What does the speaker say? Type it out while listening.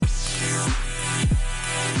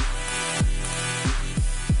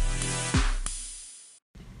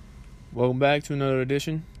Welcome back to another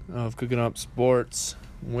edition of Cooking Up Sports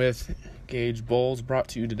with Gage Bowles, brought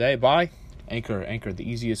to you today by Anchor. Anchor, the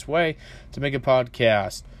easiest way to make a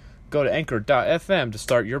podcast. Go to anchor.fm to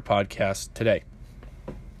start your podcast today.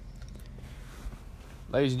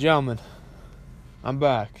 Ladies and gentlemen, I'm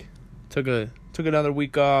back. Took another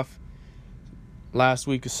week off last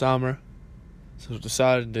week of summer, so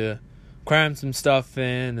decided to cram some stuff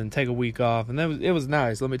in and take a week off, and it was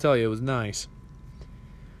nice. Let me tell you, it was nice.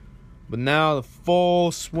 But now the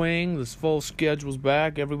full swing, this full schedule's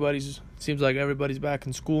back. Seems like everybody's back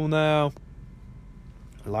in school now.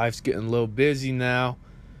 Life's getting a little busy now.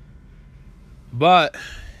 But,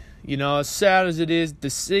 as sad as it is to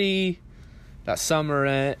see that summer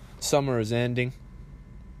is ending,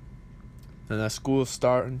 and that school's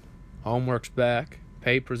starting, homework's back,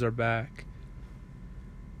 papers are back,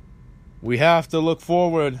 we have to look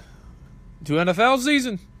forward to NFL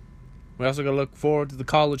season. We also got to look forward to the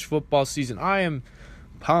college football season. I am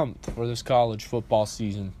pumped for this college football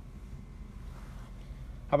season.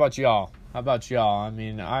 How about y'all? I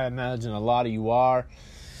mean, I imagine a lot of you are.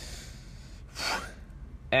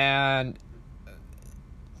 And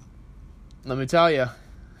let me tell you,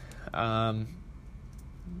 there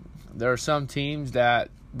are some teams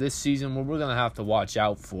that this season we're going to have to watch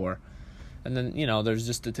out for. And then, there's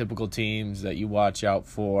just the typical teams that you watch out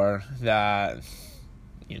for that,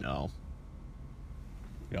 you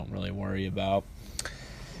don't really worry about.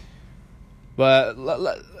 But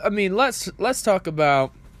let's talk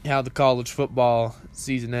about how the college football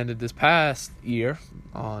season ended this past year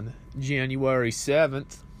on January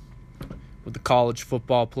 7th with the College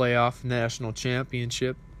Football Playoff National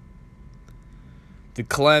Championship. The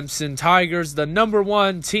Clemson Tigers, the number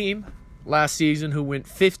one team last season, who went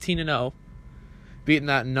 15-0, beating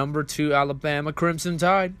that number 2 Alabama Crimson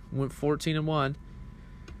Tide, went 14-1.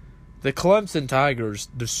 The Clemson Tigers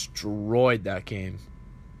destroyed that game.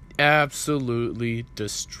 Absolutely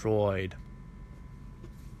destroyed.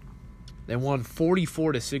 They won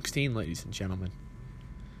 44-16, ladies and gentlemen.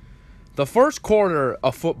 The first quarter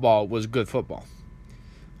of football was good football.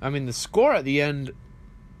 I mean, the score at the end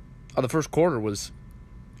of the first quarter was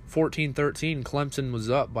 14-13. Clemson was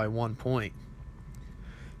up by 1 point.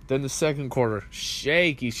 Then the second quarter,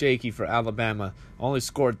 shaky for Alabama. Only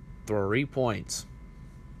scored 3 points,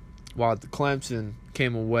 while the Clemson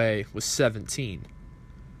came away with 17.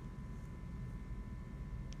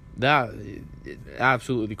 That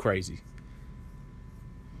absolutely crazy.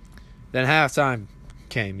 Then halftime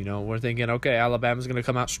came, we're thinking, okay, Alabama's going to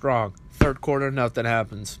come out strong. Third quarter, nothing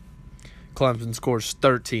happens. Clemson scores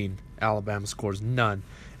 13. Alabama scores none.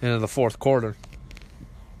 And in the fourth quarter,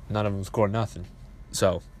 none of them scored nothing.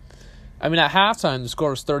 So, at halftime, the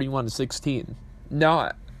score was 31-16.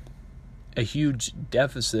 Not a huge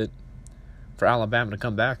deficit for Alabama to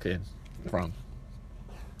come back in from.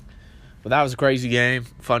 But that was a crazy game,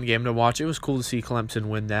 fun game to watch. It was cool to see Clemson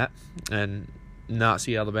win that and not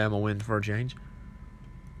see Alabama win for a change.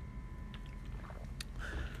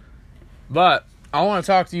 But I want to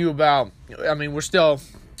talk to you about, we're still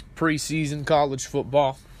preseason college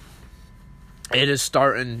football. It is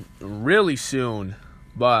starting really soon.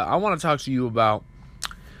 But I want to talk to you about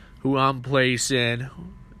who I'm placing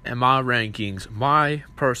and my rankings, my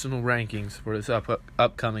personal rankings for this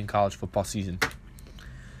upcoming college football season.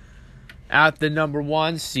 At the number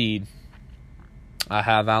 1 seed, I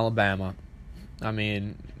have Alabama.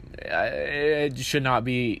 It should not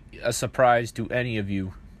be a surprise to any of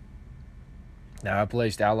you that I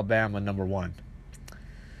placed Alabama number 1.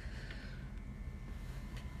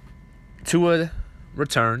 Tua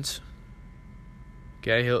returns.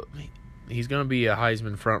 Okay, he's going to be a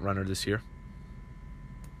Heisman frontrunner this year.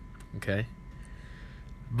 Okay.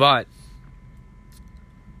 But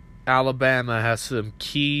Alabama has some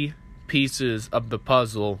key pieces of the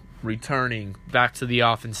puzzle returning back to the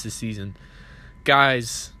offense this season.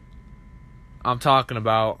 Guys I'm talking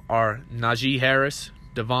about are Najee Harris,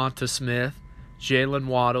 Devonta Smith, Jalen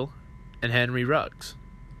Waddle, and Henry Ruggs.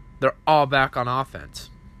 They're all back on offense.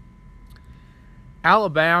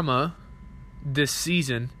 Alabama this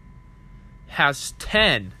season has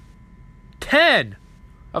 10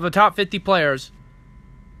 of the top 50 players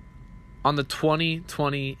on the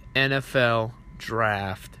 2020 NFL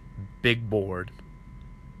Draft Big Board.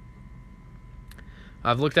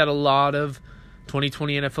 I've looked at a lot of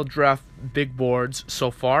 2020 NFL Draft Big Boards so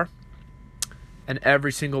far, and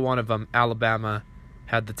every single one of them, Alabama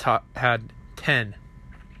had 10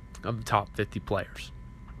 of the top 50 players.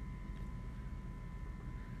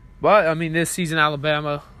 But, this season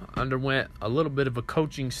Alabama underwent a little bit of a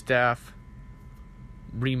coaching staff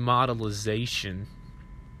remodelization.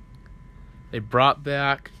 They brought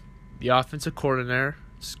back the offensive coordinator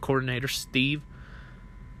Steve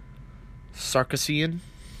Sarkisian.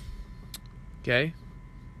 Okay.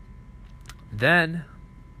 Then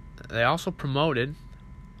they also promoted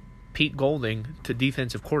Pete Golding to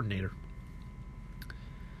defensive coordinator.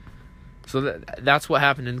 So that's what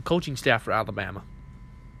happened in the coaching staff for Alabama.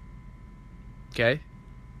 Okay.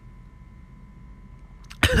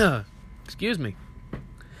 Excuse me.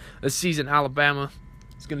 This season, Alabama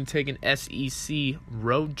is going to take an SEC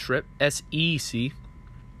road trip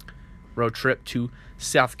to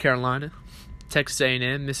South Carolina, Texas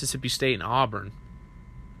A&M, Mississippi State, and Auburn.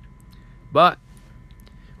 But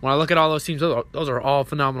when I look at all those teams, those are all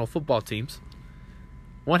phenomenal football teams.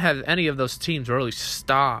 What have any of those teams really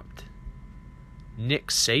stopped Nick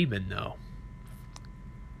Saban, though?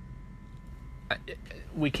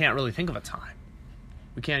 We can't really think of a time.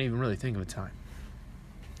 We can't even really think of a time.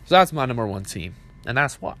 So that's my number one team, and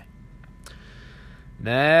that's why.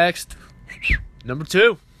 Next, number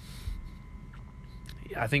 2.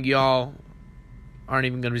 I think y'all aren't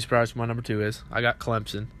even going to be surprised what my number 2 is. I got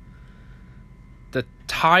Clemson. The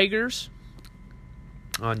Tigers,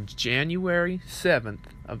 on January 7th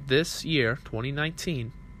of this year,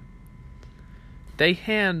 2019, they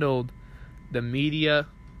handled the media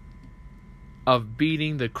of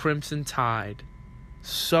beating the Crimson Tide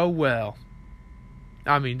so well.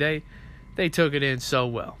 I mean, they took it in so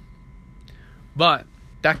well. But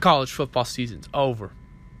that college football season's over.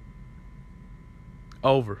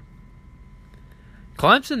 Clemson,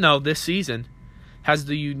 though, this season has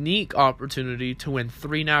the unique opportunity to win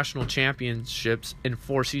 3 national championships in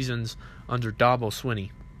 4 seasons under Dabo Swinney.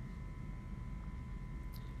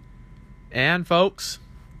 And, folks,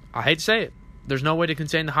 I hate to say it, there's no way to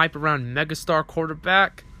contain the hype around megastar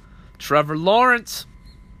quarterback Trevor Lawrence.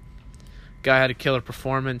 Guy had a killer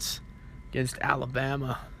performance against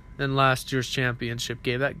Alabama in last year's championship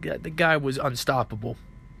game. The guy was unstoppable.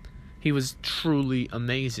 He was truly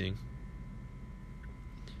amazing.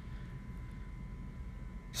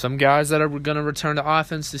 Some guys that are going to return to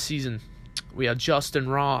offense this season. We have Justin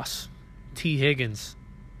Ross, T. Higgins,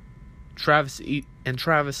 Travis.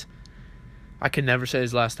 I can never say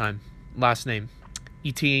his last name.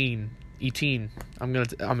 Etienne.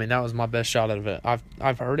 That was my best shot out of it.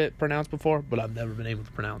 I've heard it pronounced before, but I've never been able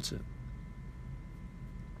to pronounce it.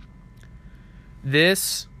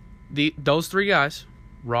 Those 3 guys,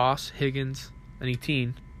 Ross, Higgins, and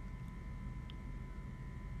Etienne,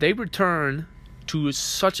 they return to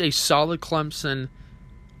such a solid Clemson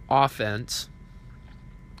offense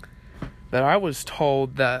that I was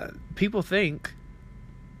told that people think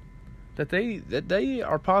that they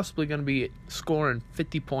are possibly going to be scoring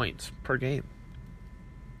 50 points per game.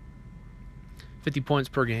 50 points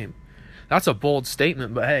per game. That's a bold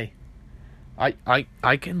statement, but hey, I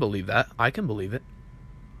can believe that. I can believe it.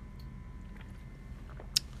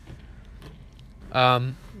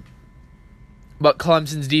 But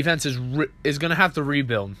Clemson's defense is going to have to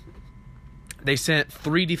rebuild. They sent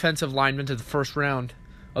 3 defensive linemen to the first round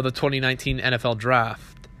of the 2019 NFL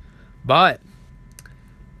Draft. But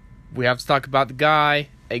we have to talk about the guy,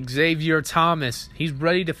 Xavier Thomas. He's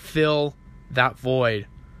ready to fill that void,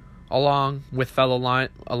 along with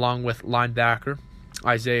linebacker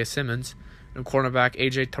Isaiah Simmons and cornerback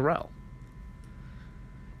A.J. Terrell.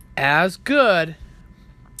 As good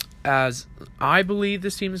as I believe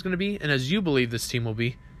this team is going to be, and as you believe this team will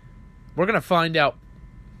be, we're going to find out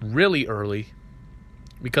really early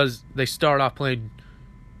because they start off playing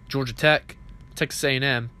Georgia Tech, Texas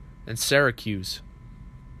A&M, and Syracuse.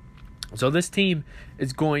 So this team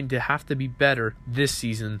is going to have to be better this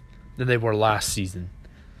season than they were last season.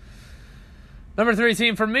 Number 3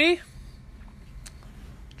 team for me,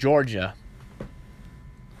 Georgia.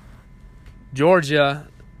 Georgia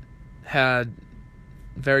had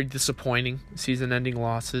very disappointing season-ending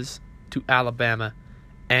losses to Alabama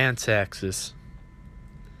and Texas.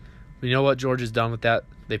 But you know what Georgia's done with that?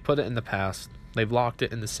 They put it in the past. They've locked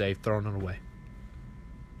it in the safe, thrown it away.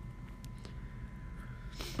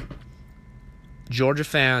 Georgia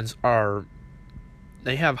fans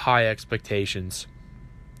they have high expectations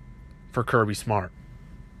for Kirby Smart.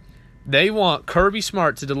 They want Kirby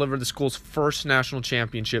Smart to deliver the school's first national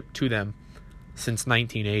championship to them since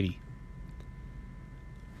 1980.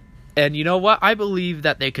 And you know what? I believe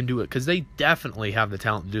that they can do it because they definitely have the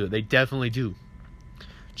talent to do it. They definitely do.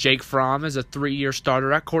 Jake Fromm is a 3-year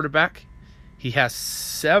starter at quarterback. He has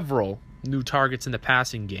several new targets in the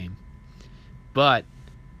passing game. But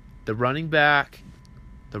the running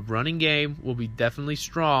game will be definitely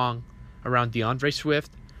strong around DeAndre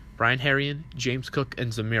Swift, Brian Herrien, James Cook,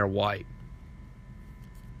 and Zamir White.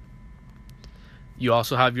 You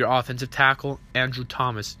also have your offensive tackle, Andrew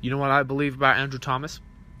Thomas. You know what I believe about Andrew Thomas?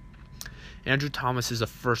 Andrew Thomas is a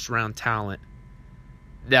first-round talent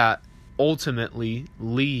that ultimately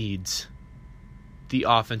leads the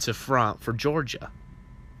offensive front for Georgia.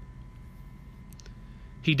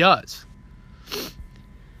 He does.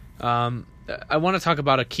 I want to talk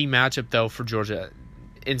about a key matchup, though, for Georgia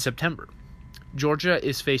in September. Georgia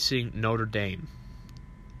is facing Notre Dame,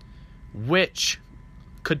 which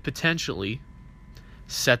could potentially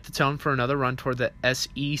set the tone for another run toward the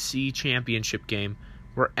SEC championship game,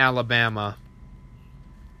 where Alabama,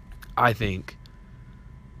 I think,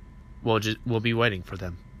 will be waiting for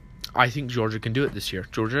them. I think Georgia can do it this year.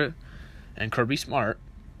 Georgia and Kirby Smart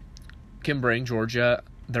can bring Georgia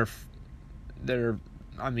a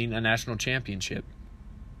national championship.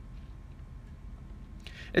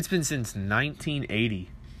 It's been since 1980.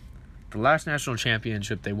 The last national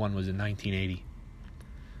championship they won was in 1980.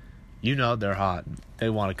 You know they're hot. They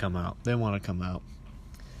want to come out.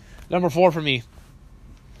 Number 4 for me,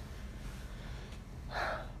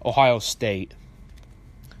 Ohio State.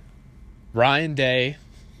 Ryan Day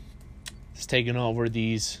has taken over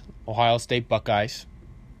these Ohio State Buckeyes.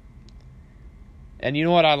 And you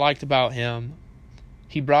know what I liked about him?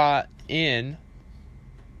 He brought in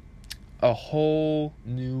a whole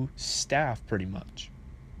new staff, pretty much.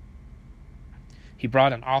 He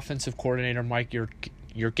brought an offensive coordinator, Mike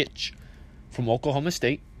Yurcich, from Oklahoma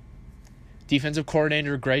State. Defensive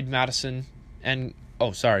coordinator, Greg Madison, and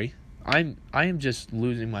I am just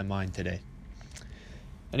losing my mind today.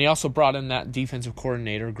 And he also brought in that defensive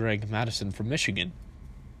coordinator, Greg Madison, from Michigan.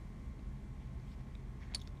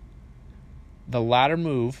 The latter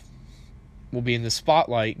move will be in the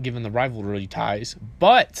spotlight given the rivalry ties,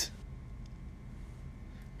 but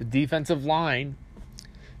the defensive line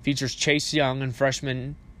features Chase Young and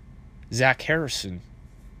freshman Zach Harrison.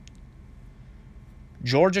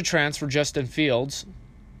 Georgia transfer Justin Fields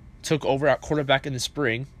took over at quarterback in the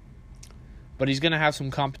spring, but he's going to have some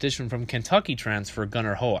competition from Kentucky transfer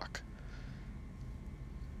Gunnar Hoak.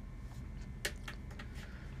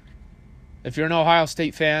 If you're an Ohio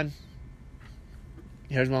State fan,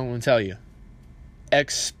 here's what I'm going to tell you.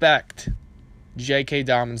 Expect J.K.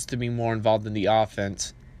 Dobbins to be more involved in the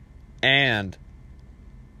offense and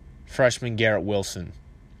freshman Garrett Wilson.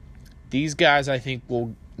 These guys, I think,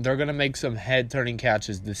 they're going to make some head-turning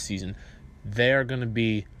catches this season. They're going to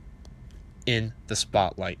be in the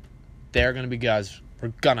spotlight. They're going to be guys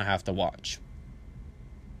we're going to have to watch.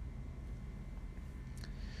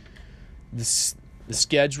 The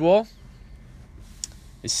schedule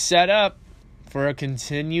is set up for a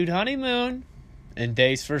continued honeymoon in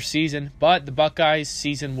Day's first season, but the Buckeyes'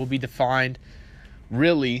 season will be defined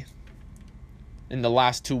really in the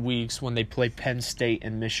last 2 weeks when they play Penn State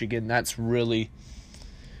and Michigan. That's really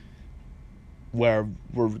where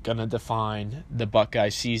we're going to define the Buckeye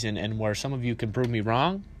season, and where some of you can prove me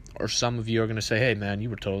wrong, or some of you are going to say, hey, man, you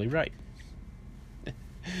were totally right.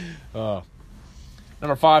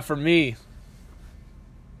 Number 5 for me,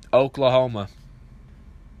 Oklahoma.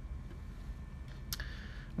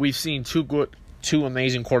 We've seen two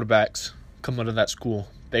amazing quarterbacks come out of that school,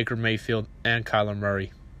 Baker Mayfield and Kyler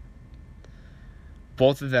Murray.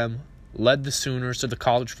 Both of them led the Sooners to the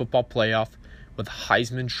college football playoff with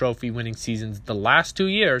Heisman Trophy winning seasons the last 2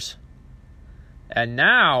 years. And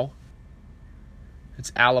now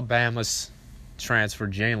it's Alabama's transfer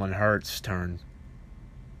Jalen Hurts' turn.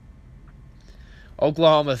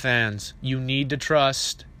 Oklahoma fans, you need to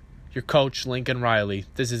trust your coach, Lincoln Riley.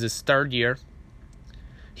 This is his 3rd year.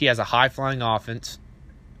 He has a high-flying offense.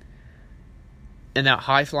 And that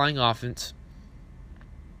high-flying offense,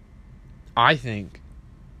 I think,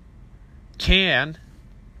 can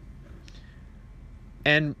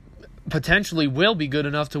and potentially will be good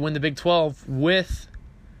enough to win the Big 12 with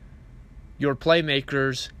your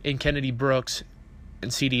playmakers in Kennedy Brooks and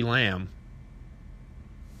CeeDee Lamb.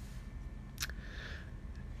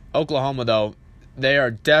 Oklahoma, though, they are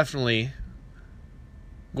definitely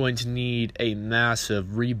going to need a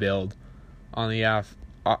massive rebuild on the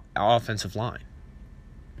offensive line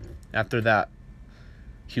after that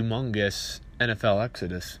humongous NFL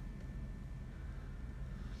exodus.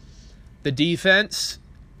 The defense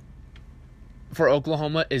for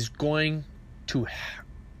Oklahoma is going to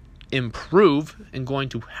improve and going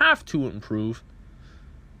to have to improve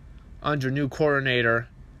under new coordinator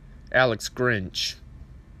Alex Grinch.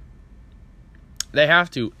 They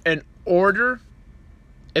have to. In order,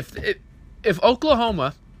 if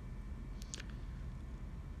Oklahoma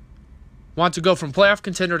want to go from playoff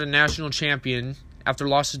contender to national champion after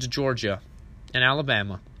losses to Georgia and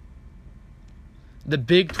Alabama, the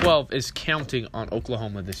Big 12 is counting on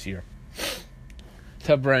Oklahoma this year.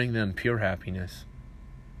 to bring them pure happiness.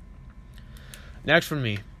 Next for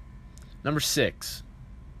me, number 6,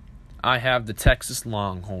 I have the Texas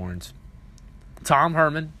Longhorns. Tom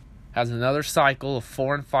Herman has another cycle of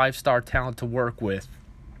 4- and 5-star talent to work with.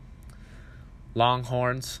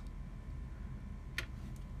 Longhorns.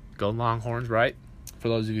 Go Longhorns, right? For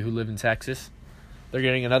those of you who live in Texas. They're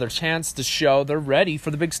getting another chance to show they're ready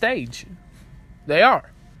for the big stage. They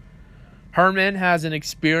are. Herman has an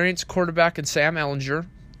experienced quarterback in Sam Ehlinger,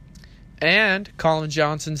 and Colin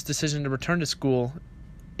Johnson's decision to return to school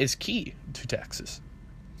is key to Texas.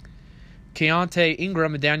 Keontae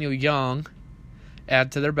Ingram and Daniel Young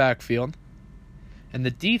add to their backfield, and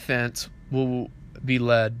the defense will be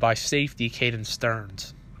led by safety Caden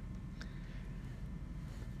Stearns.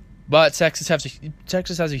 But Texas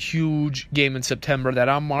has a huge game in September that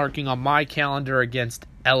I'm marking on my calendar against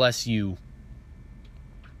LSU.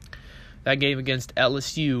 That game against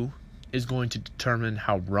LSU is going to determine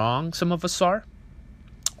how wrong some of us are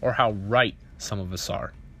or how right some of us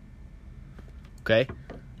are. Okay?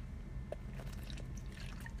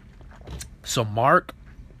 So mark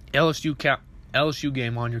LSU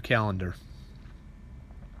game on your calendar,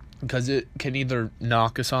 because it can either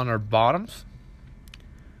knock us on our bottoms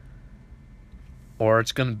or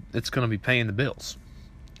it's gonna be paying the bills.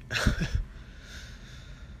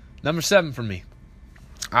 Number 7 for me,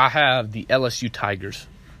 I have the LSU Tigers.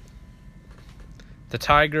 The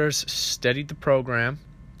Tigers steadied the program,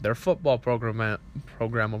 their football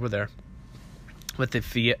program over there, with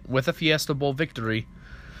a Fiesta Bowl victory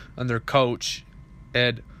under coach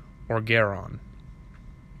Ed Orgeron.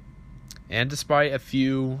 And despite a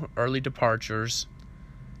few early departures,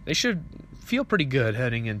 they should feel pretty good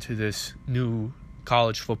heading into this new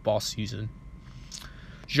college football season.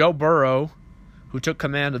 Joe Burrow, who took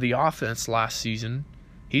command of the offense last season,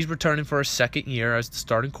 he's returning for a second year as the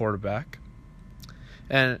starting quarterback.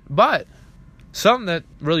 But something that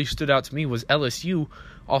really stood out to me was LSU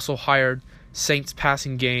also hired Saints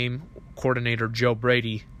passing game coordinator Joe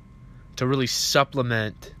Brady to really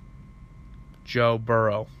supplement Joe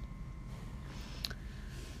Burrow.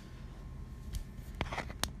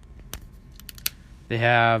 They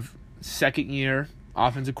have second-year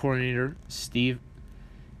offensive coordinator Steve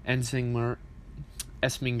Esminger.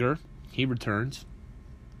 He returns.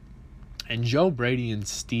 And Joe Brady and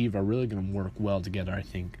Steve are really going to work well together, I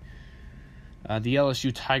think. The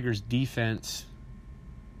LSU Tigers defense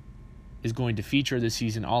is going to feature this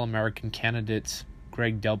season All-American candidates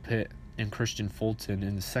Greg Delpit and Christian Fulton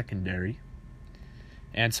in the secondary,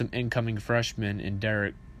 and some incoming freshmen in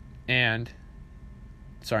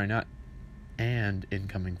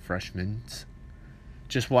incoming freshmen.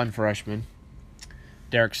 Just one freshman,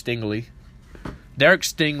 Derek Stingley. Derek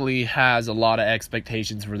Stingley has a lot of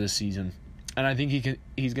expectations for this season, and I think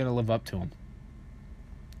he's going to live up to them.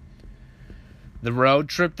 The road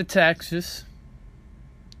trip to Texas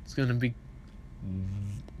is going to be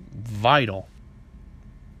vital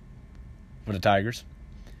for the Tigers.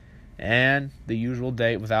 And the usual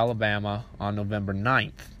date with Alabama on November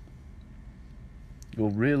 9th will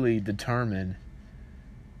really determine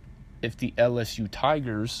if the LSU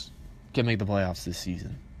Tigers can make the playoffs this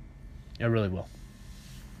season. It really will.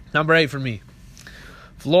 Number 8 for me,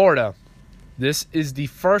 Florida. This is the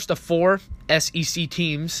first of 4 SEC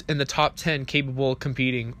teams in the top 10 capable of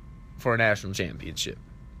competing for a national championship.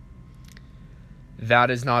 That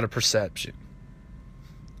is not a perception.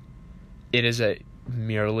 It is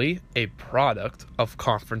merely a product of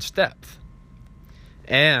conference depth.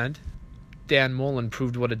 And Dan Mullen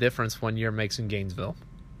proved what a difference 1 year makes in Gainesville.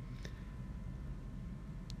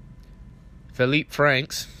 Philippe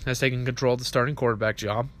Franks has taken control of the starting quarterback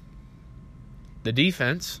job. The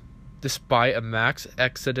defense, despite a max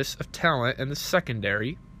exodus of talent in the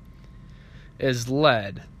secondary, is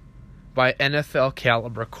led by NFL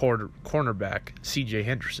caliber cornerback C.J.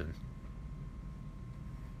 Henderson.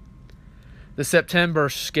 The September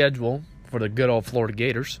schedule for the good old Florida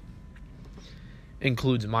Gators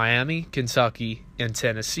includes Miami, Kentucky, and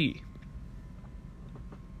Tennessee.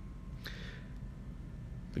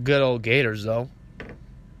 The good old Gators, though,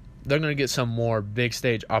 they're going to get some more big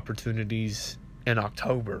stage opportunities in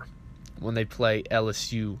October when they play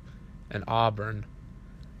LSU and Auburn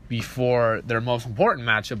before their most important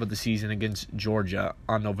matchup of the season against Georgia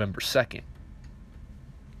on November 2nd.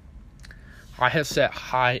 I have set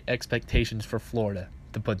high expectations for Florida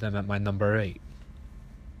to put them at my number 8.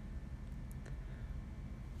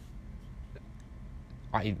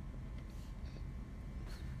 I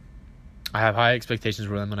have high expectations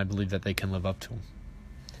for them, and I believe that they can live up to them.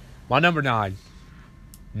 My number 9,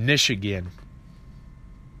 Michigan.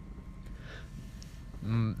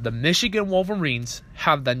 The Michigan Wolverines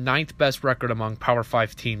have the 9th best record among Power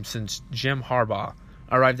 5 teams since Jim Harbaugh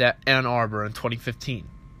arrived at Ann Arbor in 2015.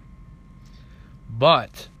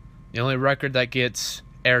 But the only record that gets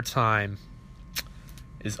airtime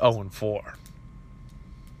is 0-4.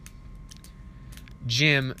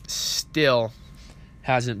 Jim still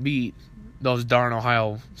hasn't beat those darn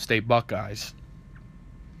Ohio State Buckeyes.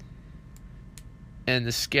 And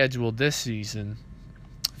the schedule this season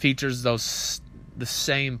features the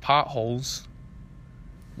same potholes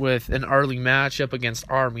with an early matchup against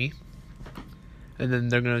Army. And then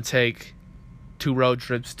they're going to take 2 road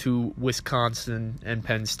trips to Wisconsin and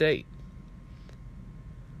Penn State.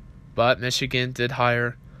 But Michigan did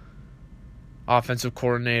hire offensive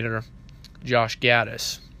coordinator Josh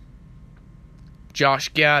Gattis.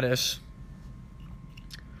 Josh Gattis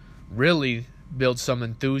really built some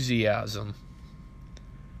enthusiasm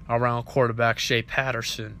around quarterback Shea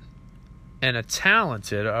Patterson and a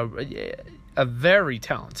very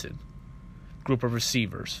talented group of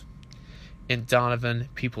receivers in Donovan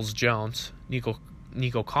Peoples-Jones,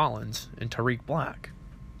 Nico Collins, and Tariq Black.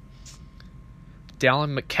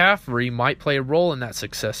 Dallin McCaffrey might play a role in that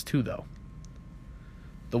success too, though.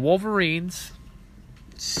 The Wolverines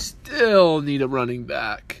still need a running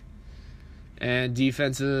back, and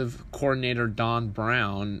defensive coordinator Don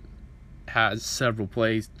Brown has several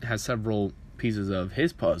pieces of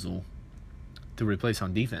his puzzle to replace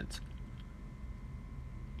on defense.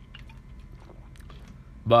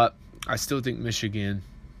 But I still think Michigan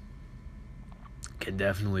can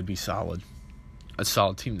definitely be solid. A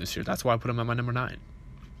solid team this year. That's why I put them at my number 9.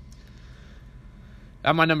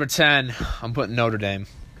 At my number 10, I'm putting Notre Dame.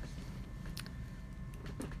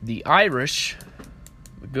 The Irish,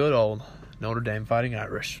 the good old Notre Dame Fighting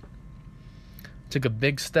Irish, took a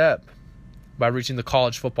big step by reaching the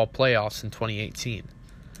college football playoffs in 2018.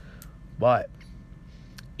 But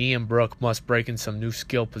Ian Brook must break in some new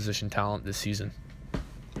skill position talent this season.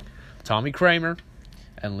 Tommy Kramer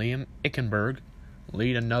and Liam Ickenberg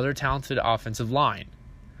lead another talented offensive line.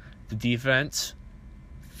 The defense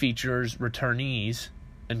features returnees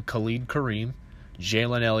in Khalid Kareem,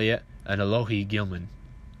 Jalen Elliott, and Alohi Gilman.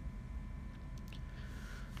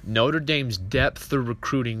 Notre Dame's depth through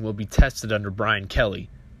recruiting will be tested under Brian Kelly,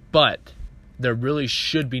 but there really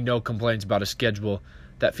should be no complaints about a schedule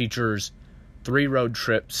that features 3 road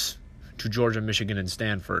trips to Georgia, Michigan, and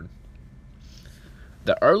Stanford.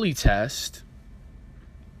 The early test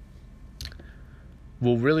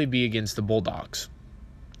will really be against the Bulldogs.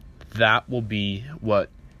 That will be what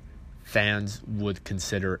fans would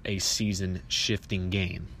consider a season-shifting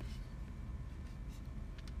game.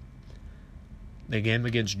 The game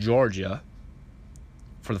against Georgia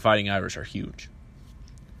for the Fighting Irish are huge.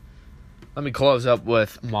 Let me close up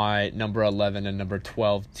with my number 11 and number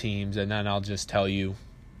 12 teams, and then I'll just tell you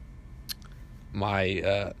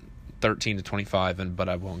my 13 to 25, but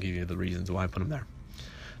I won't give you the reasons why I put them there.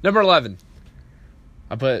 Number 11,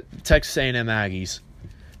 I put Texas A&M Aggies.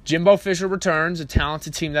 Jimbo Fisher returns, a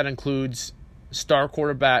talented team that includes star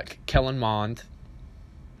quarterback Kellen Mond,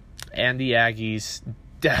 and the Aggies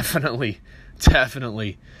definitely have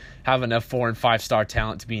enough 4- and 5-star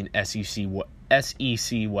talent to be an SEC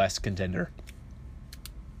West contender.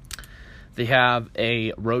 They have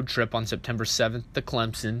a road trip on September 7th to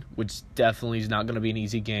Clemson, which definitely is not going to be an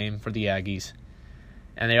easy game for the Aggies.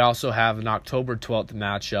 And they also have an October 12th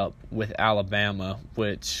matchup with Alabama,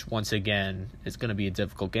 which, once again, is going to be a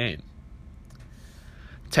difficult game.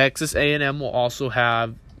 Texas A&M will also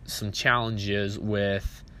have some challenges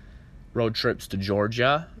with road trips to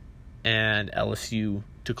Georgia and LSU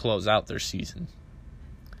to close out their season.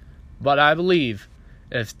 But I believe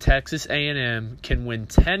if Texas A&M can win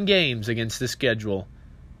 10 games against this schedule,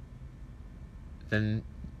 then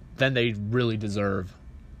they really deserve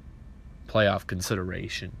playoff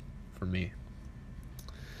consideration for me.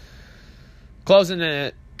 Closing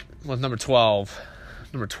it with number 12.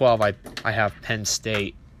 Number 12, I have Penn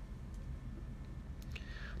State.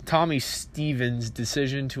 Tommy Stevens'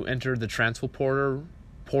 decision to enter the transfer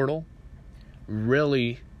portal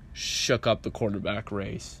really shook up the quarterback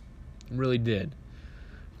race. It really did.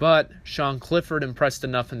 But Sean Clifford impressed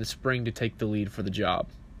enough in the spring to take the lead for the job.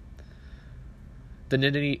 The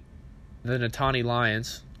Nittany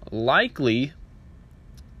Lions likely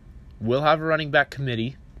will have a running back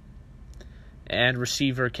committee, and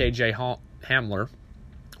receiver KJ Hamler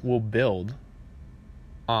will build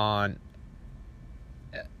on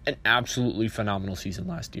an absolutely phenomenal season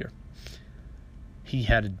last year. He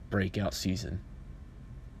had a breakout season.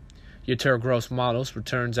 Yetur Gross-Matos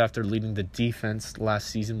returns after leading the defense last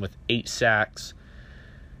season with 8 sacks,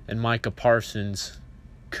 and Micah Parsons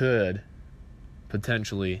could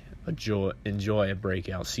potentially enjoy a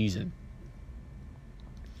breakout season.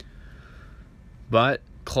 But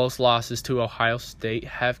close losses to Ohio State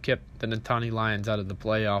have kept the Nittany Lions out of the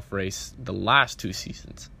playoff race the last 2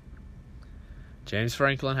 seasons. James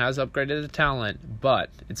Franklin has upgraded the talent, but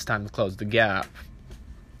it's time to close the gap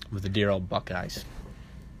with the dear old Buckeyes.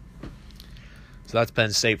 So that's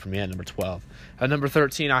Penn State for me at number 12. At number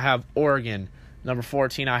 13, I have Oregon. Number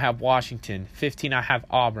 14, I have Washington. 15, I have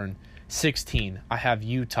Auburn. 16, I have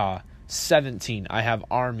Utah. 17, I have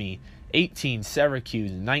Army. 18,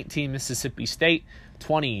 Syracuse. 19, Mississippi State.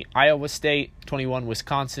 20, Iowa State. 21,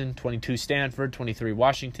 Wisconsin. 22, Stanford. 23,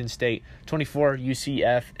 Washington State. 24,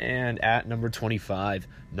 UCF. And at number 25,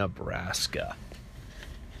 Nebraska.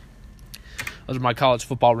 Those are my college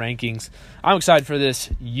football rankings. I'm excited for this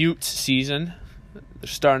Utes season. They're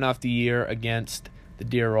starting off the year against the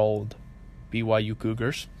dear old BYU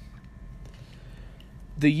Cougars.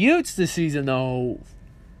 The Utes this season, though,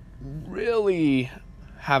 really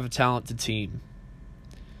have a talented team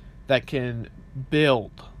that can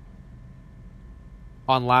build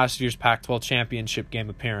on last year's Pac-12 championship game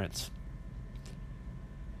appearance.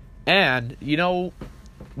 And you know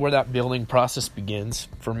where that building process begins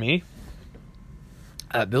for me?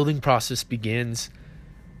 That building process begins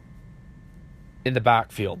in the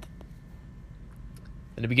backfield.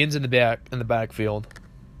 And it begins in the backfield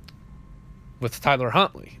with Tyler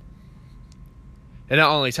Huntley. And not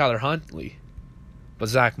only Tyler Huntley, but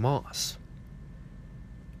Zach Moss.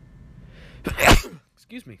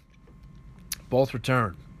 Excuse me. Both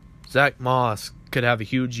return. Zach Moss could have a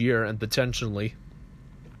huge year and potentially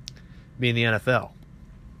be in the NFL.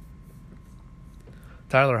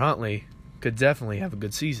 Tyler Huntley could definitely have a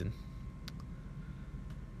good season.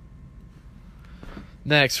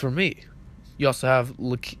 Next for me, you also have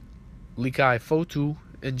Likai Fotu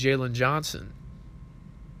and Jalen Johnson.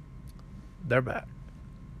 They're back.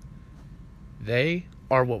 They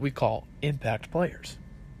are what we call impact players.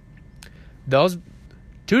 Those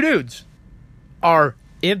 2 dudes are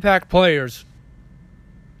impact players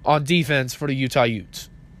on defense for the Utah Utes.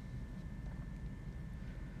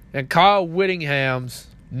 And Kyle Whittingham's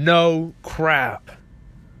no crap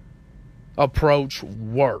approach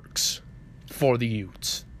works for the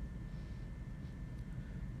Utes.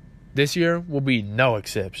 This year will be no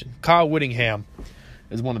exception. Kyle Whittingham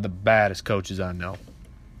is one of the baddest coaches I know.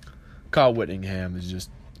 Kyle Whittingham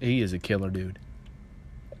he is a killer dude.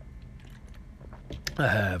 I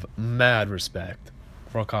have mad respect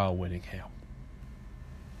for Kyle Whittingham.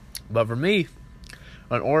 But for me,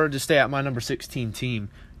 in order to stay at my number 16 team,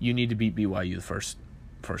 you need to beat BYU the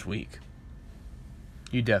first week.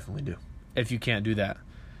 You definitely do. If you can't do that,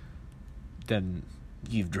 then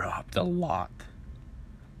you've dropped a lot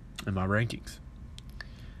in my rankings.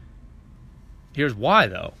 Here's why,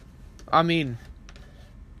 though. I mean,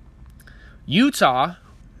 Utah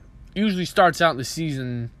usually starts out the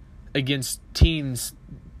season against teams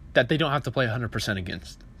that they don't have to play 100%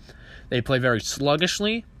 against. They play very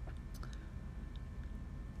sluggishly,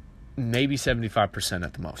 maybe 75%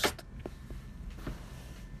 at the most.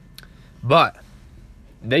 But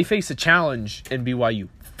they face a challenge in BYU.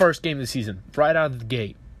 First game of the season, right out of the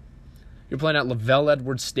gate. You're playing at LaVell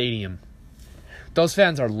Edwards Stadium. Those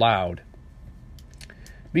fans are loud.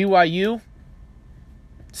 BYU,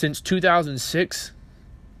 since 2006,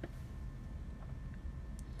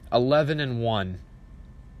 11-1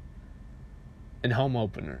 in home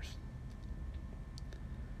openers.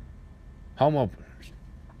 Home openers.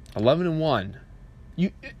 11-1.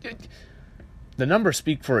 The numbers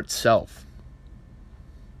speak for itself.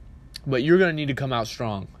 But you're going to need to come out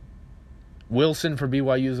strong. Wilson for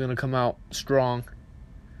BYU is going to come out strong.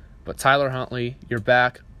 But Tyler Huntley, you're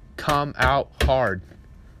back. Come out hard.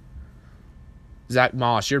 Zach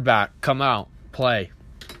Moss, you're back. Come out. Play.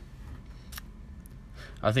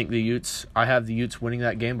 I think I have the Utes winning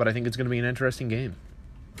that game, but I think it's going to be an interesting game.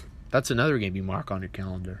 That's another game you mark on your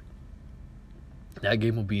calendar. That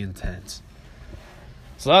game will be intense.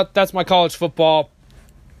 So that's my college football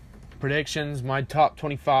predictions, my top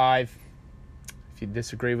 25. If you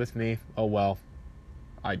disagree with me, oh well.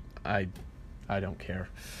 I don't care.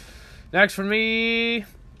 Next for me,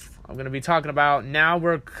 I'm going to be talking about, now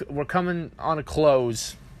we're coming on a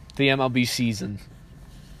close to the MLB season.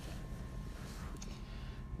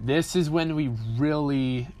 This is when we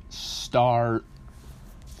really start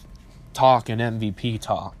talking MVP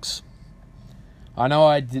talks. I know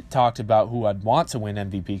I talked about who I'd want to win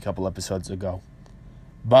MVP a couple episodes ago.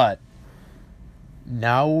 But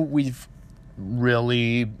now we've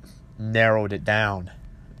really narrowed it down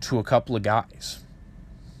to a couple of guys.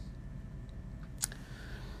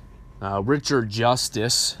 Richard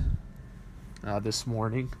Justice this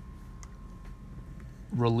morning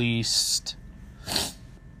released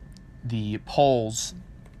the polls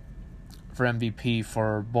for MVP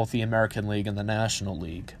for both the American League and the National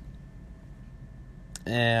League.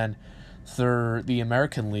 And for the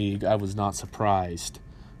American League, I was not surprised.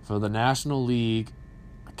 For the National League,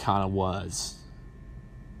 I kind of was.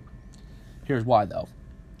 Here's why, though.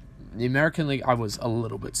 The American League, I was a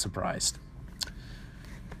little bit surprised.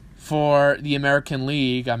 For the American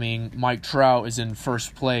League, I mean, Mike Trout is in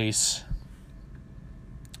first place.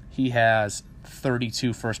 He has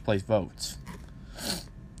 32 first-place votes.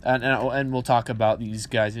 And we'll talk about these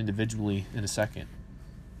guys individually in a second.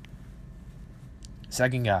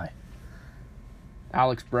 Second guy,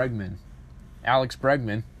 Alex Bregman. Alex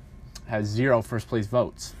Bregman has 0 first-place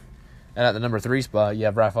votes. And at the number 3 spot, you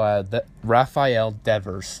have Rafael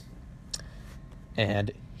Devers.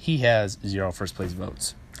 And he has 0 first-place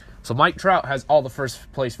votes. So Mike Trout has all the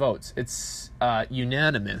first-place votes. It's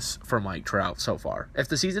unanimous for Mike Trout so far. If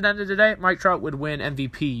the season ended today, Mike Trout would win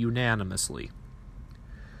MVP unanimously.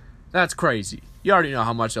 That's crazy. You already know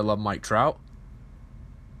how much I love Mike Trout.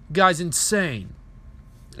 Guy's insane.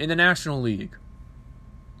 In the National League,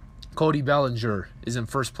 Cody Bellinger is in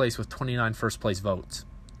first place with 29 first-place votes.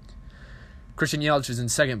 Christian Yelich is in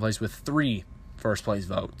second place with 3 first-place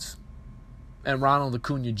votes. And Ronald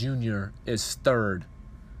Acuna Jr. is third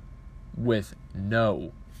with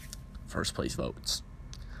no first-place votes.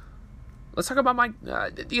 Let's talk about Mike.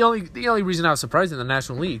 The only reason I was surprised in the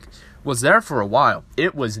National League was there for a while.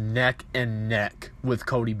 It was neck and neck with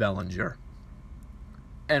Cody Bellinger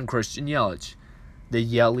and Christian Yelich. The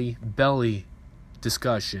Yelly Belly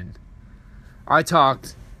discussion. I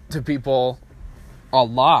talked to people a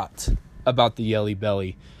lot about the Yelly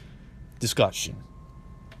Belly discussion.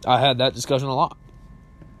 I had that discussion a lot.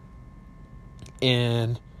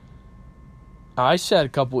 And I said a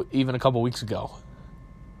couple weeks ago,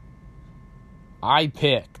 I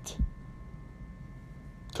picked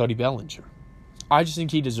Cody Bellinger. I just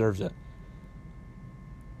think he deserves it.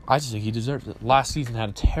 Last season had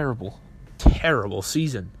a terrible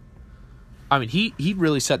season. I mean, he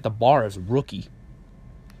really set the bar as a rookie.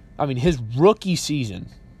 I mean, his rookie season,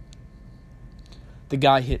 the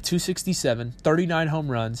guy hit .267, 39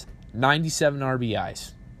 home runs, 97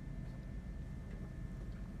 RBIs.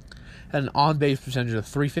 Had an on-base percentage of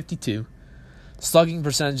 .352, slugging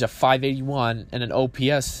percentage of .581, and an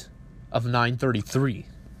OPS of .933.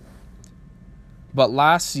 But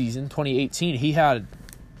last season, 2018,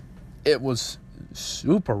 it was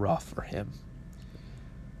super rough for him.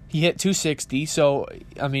 He hit .260, so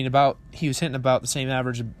I mean, he was hitting about the same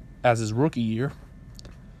average as his rookie year.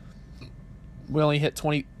 He only hit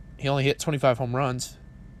 25 home runs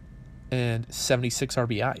and 76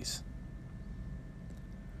 RBIs.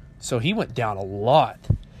 So he went down a lot.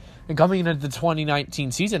 And coming into the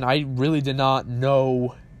 2019 season, I really did not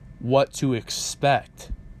know what to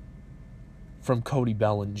expect from Cody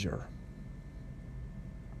Bellinger.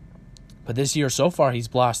 But this year so far, he's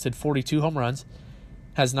blasted 42 home runs,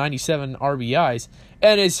 has 97 RBIs,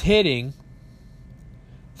 and is hitting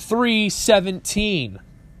 .317.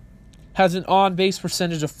 Has an on-base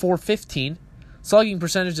percentage of .415, slugging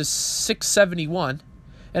percentage of .671,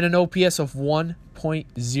 and an OPS of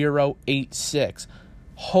 1.086.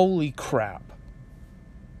 Holy crap.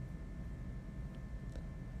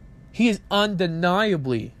 He is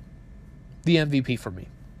undeniably the MVP for me.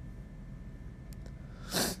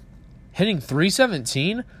 Hitting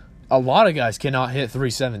 .317? A lot of guys cannot hit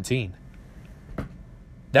 .317.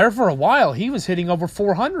 There for a while, he was hitting over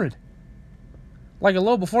 .400. Like a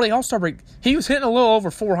little before the All-Star break, he was hitting a little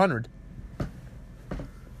over .400.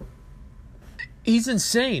 He's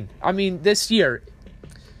insane. I mean, this year,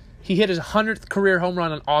 he hit his 100th career home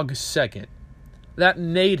run on August 2nd. That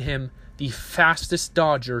made him the fastest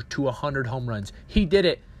Dodger to 100 home runs. He did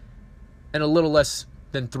it in a little less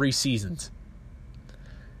than 3 seasons.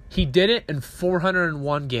 He did it in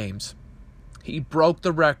 401 games. He broke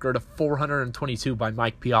the record of 422 by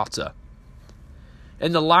Mike Piazza.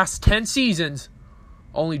 In the last 10 seasons,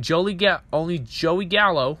 only Joey Gallo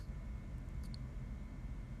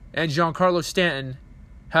and Giancarlo Stanton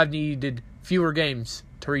have needed fewer games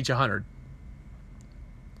to reach 100.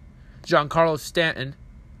 Giancarlo Stanton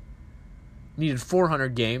needed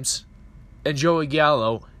 400 games, and Joey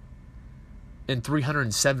Gallo in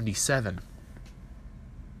 377.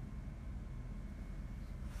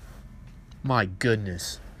 My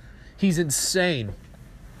goodness. He's insane.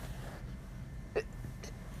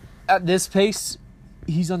 At this pace,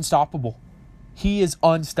 he's unstoppable. He is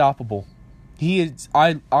unstoppable.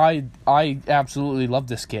 I absolutely love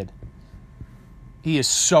this kid. He is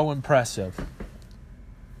so impressive.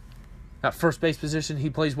 At first base position, he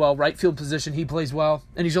plays well. Right field position, he plays well.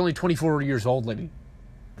 And he's only 24 years old, lady.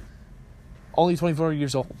 Only 24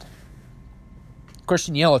 years old.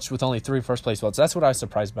 Christian Yelich with only 3 first-place votes. That's what I was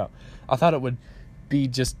surprised about. I thought it would be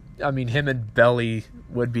just, him and Belly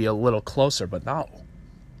would be a little closer, but no.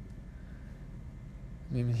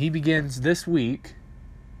 He begins this week,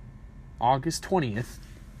 August 20th,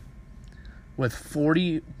 with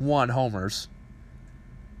 41 homers.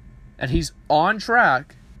 And he's on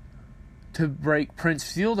track to break Prince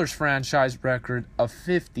Fielder's franchise record of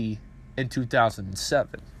 50 in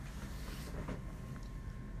 2007.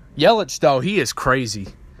 Yelich, though, he is crazy.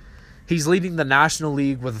 He's leading the National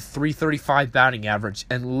League with a .335 batting average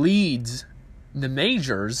and leads the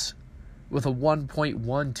majors with a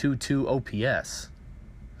 1.122 OPS.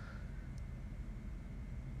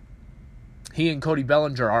 He and Cody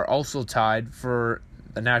Bellinger are also tied for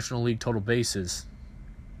the National League total bases.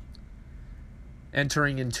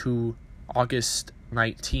 Entering into August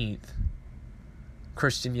 19th,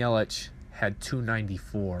 Christian Yelich had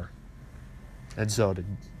 294, and so did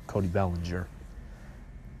Cody Bellinger.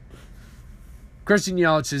 Christian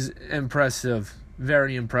Yelich is impressive,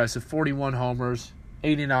 very impressive. 41 homers,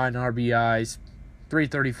 89 RBIs,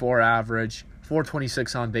 .334 average,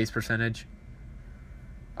 .426 on base percentage.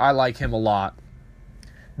 I like him a lot.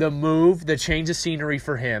 The change of scenery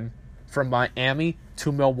for him from Miami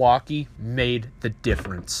to Milwaukee made the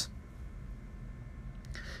difference.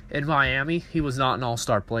 In Miami, he was not an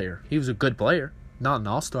all-star player. He was a good player, not an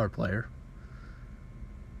all-star player.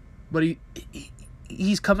 But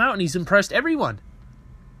he's come out and he's impressed everyone.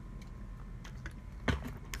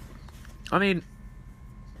 Love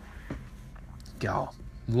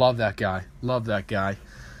that guy. Love that guy.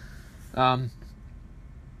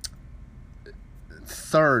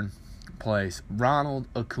 Third place, Ronald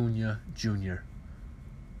Acuna Jr.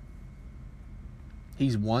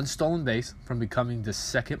 He's 1 stolen base from becoming the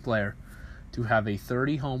second player to have a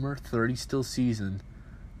 30-homer, 30-steal season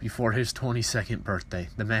before his 22nd birthday.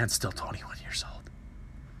 The man's still 21 years old.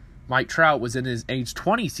 Mike Trout was in his age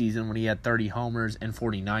 20 season when he had 30 homers and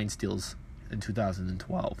 49 steals in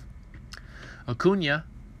 2012. Acuna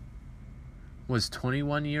was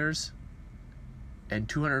 21 years and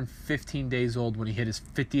 215 days old when he hit his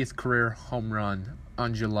 50th career home run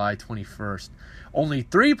on July 21st. Only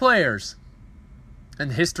 3 players in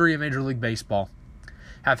the history of Major League Baseball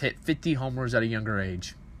have hit 50 homers at a younger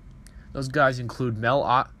age. Those guys include Mel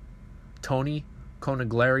Ott, Tony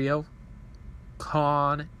Coniglio,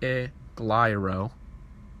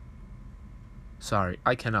 Sorry,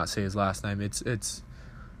 I cannot say his last name. It's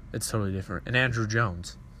totally different. And Andrew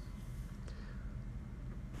Jones.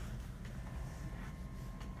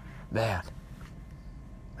 Man.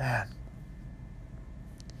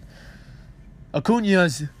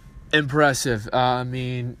 Acuna's impressive.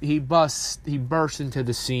 He burst into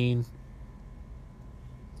the scene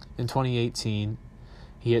in 2018.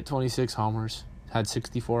 He hit 26 homers, had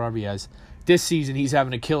 64 RBIs. This season, he's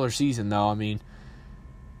having a killer season, though.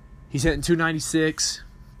 He's hitting 296,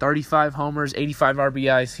 35 homers, 85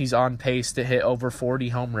 RBIs. He's on pace to hit over 40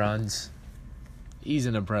 home runs. He's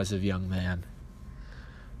an impressive young man.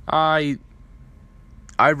 I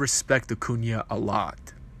respect Acuna a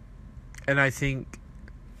lot. And I think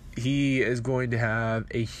he is going to have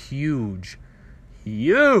a huge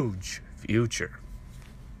future.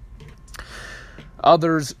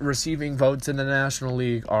 Others receiving votes in the National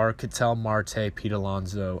League are Ketel Marte, Pete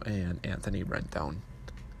Alonso, and Anthony Rendon.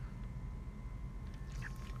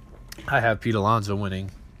 I have Pete Alonso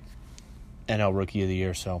winning NL Rookie of the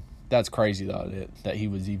Year, so that's crazy though that he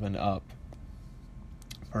was even up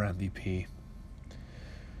for MVP.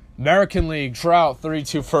 American League, Trout,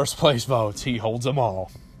 32 first place votes. He holds them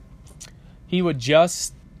all. He would be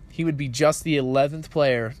just the 11th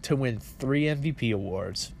player to win 3 MVP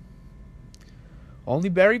awards. Only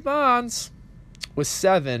Barry Bonds, with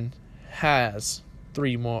 7, has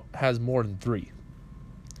more than 3.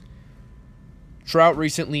 Trout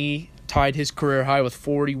recently tied his career high with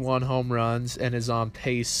 41 home runs and is on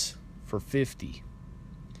pace for 50.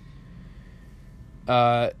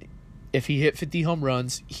 If he hit 50 home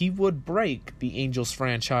runs, he would break the Angels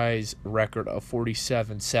franchise record of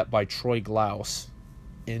 47 set by Troy Glaus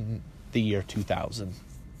in the year 2000.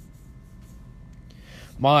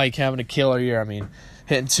 Mike having a killer year.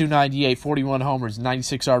 Hitting 298, 41 homers,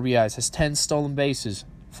 96 RBIs, has 10 stolen bases,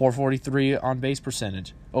 443 on base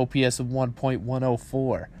percentage, OPS of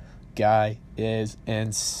 1.104. Guy is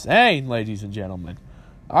insane, ladies and gentlemen.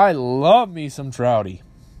 I love me some Trouty.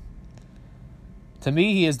 To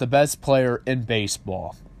me, he is the best player in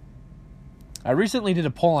baseball. I recently did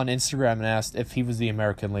a poll on Instagram and asked if he was the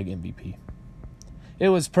American League MVP. It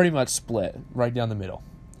was pretty much split right down the middle.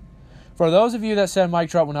 For those of you that said Mike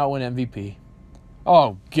Trout will not win MVP,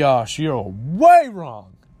 oh gosh, you're way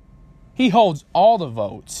wrong. He holds all the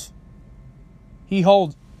votes. He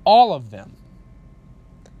holds all of them.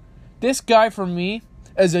 This guy, for me,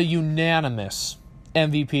 is a unanimous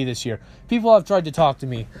MVP this year. People have tried to talk to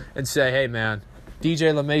me and say, hey man,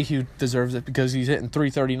 DJ LeMahieu deserves it because he's hitting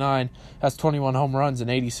 .339, has 21 home runs and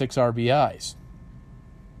 86 RBIs.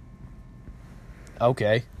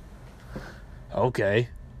 Okay.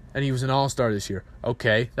 And he was an all-star this year.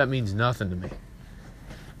 Okay, that means nothing to me.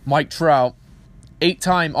 Mike Trout,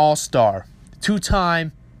 8-time all-star,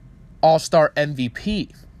 2-time all-star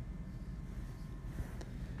MVP.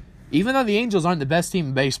 Even though the Angels aren't the best team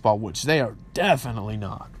in baseball, which they are definitely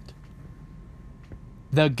not,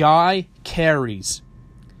 the guy carries.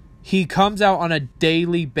 He comes out on a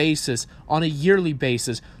daily basis, on a yearly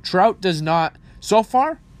basis. Trout does not, so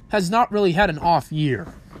far, has not really had an off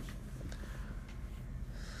year.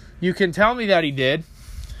 You can tell me that he did.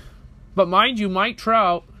 But mind you, Mike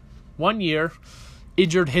Trout, 1 year,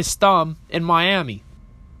 injured his thumb in Miami.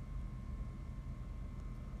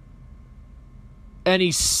 And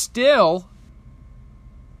he still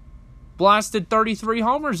blasted 33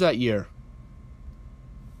 homers that year.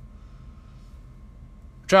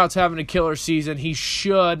 Trout's having a killer season. He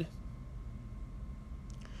should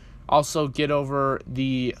also get over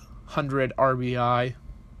the 100 RBI.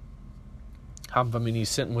 I mean, he's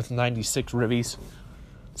sitting with 96 ribbies.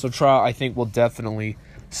 So Trout, I think, will definitely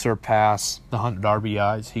surpass the 100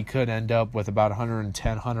 RBIs. He could end up with about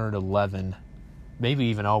 110, 111, maybe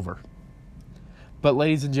even over. But,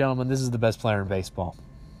 ladies and gentlemen, this is the best player in baseball.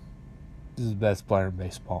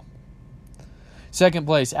 Second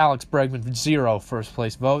place, Alex Bregman, 0 first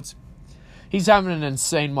place votes. He's having an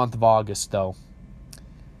insane month of August, though.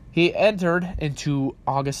 He entered into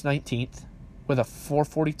August 19th with a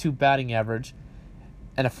 .442 batting average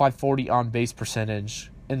and a .540 on-base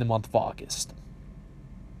percentage in the month of August.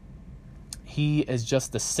 He is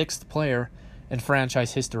just the 6th player in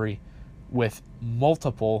franchise history with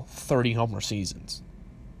multiple 30-homer seasons.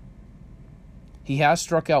 He has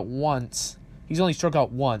struck out once. He's only struck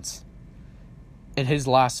out once in his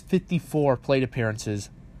last 54 plate appearances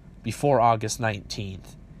before August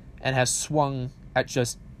 19th and has swung at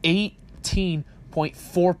just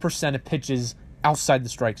 18.4% of pitches outside the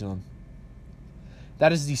strike zone.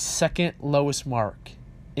 That is the second lowest mark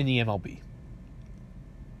in the MLB.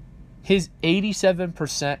 His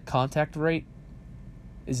 87% contact rate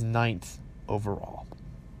is 9th overall.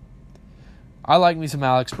 I like me some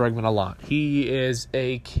Alex Bregman a lot. He is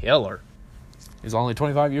a killer. He's only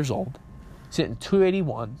 25 years old. He's hitting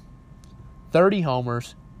 .281, 30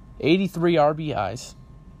 homers, 83 RBIs,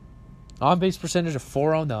 on-base percentage of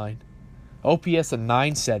 .409, OPS of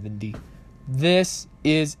 .970. This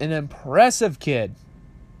is an impressive kid.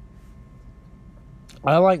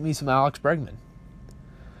 I like me some Alex Bregman.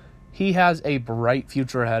 He has a bright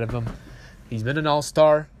future ahead of him. He's been an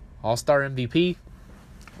all-star MVP.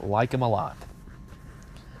 Like him a lot.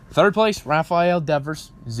 Third place, Rafael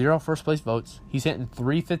Devers, 0 first place votes. He's hitting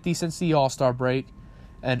 .350 since the All-Star break.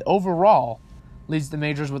 And overall, leads the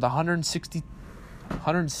majors with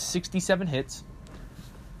 167 hits,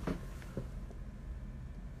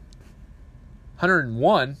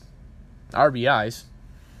 101 RBIs,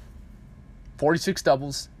 46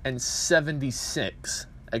 doubles, and 76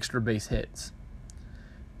 extra base hits.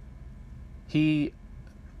 He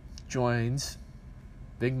joins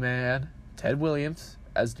big man Ted Williams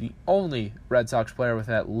as the only Red Sox player with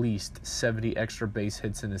at least 70 extra base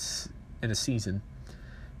hits in a season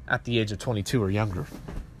at the age of 22 or younger.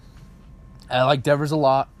 I like Devers a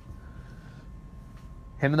lot.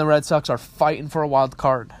 Him and the Red Sox are fighting for a wild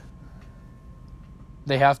card.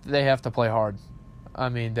 They have to play hard. I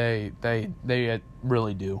mean, they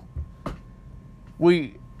really do.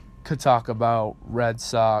 We could talk about Red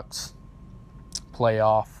Sox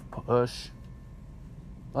playoff push.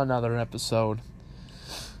 Another episode.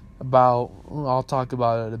 I'll talk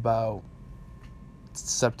about it about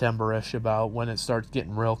September-ish, about when it starts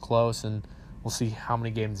getting real close, and we'll see how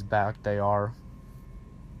many games back they are.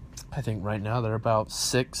 I think right now they're about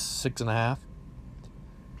 6.5.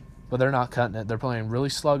 But they're not cutting it. They're playing really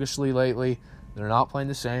sluggishly lately. They're not playing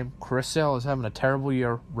the same. Chris Sale is having a terrible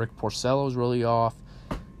year. Rick Porcello is really off.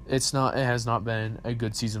 It has not been a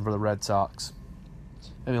good season for the Red Sox.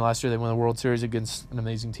 I mean, last year they won the World Series against an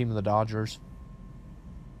amazing team of the Dodgers.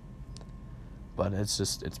 But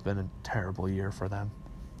it's been a terrible year for them.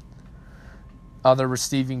 Other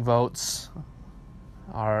receiving votes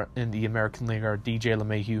are in the American League are DJ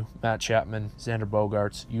LeMahieu, Matt Chapman, Xander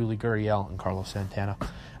Bogaerts, Yuli Gurriel, and Carlos Santana.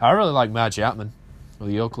 I really like Matt Chapman. of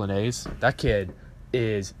the Oakland A's. That kid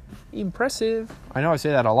is impressive. I know I say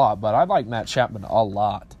that a lot, but I like Matt Chapman a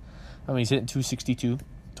lot. I mean, he's hitting 262,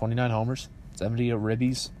 29 homers, 70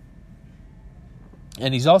 ribbies.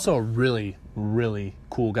 And he's also a really, really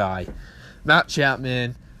cool guy. Matt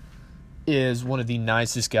Chapman is one of the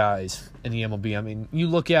nicest guys in the MLB. I mean, you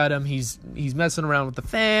look at him, he's messing around with the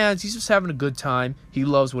fans. He's just having a good time. He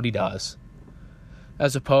loves what he does.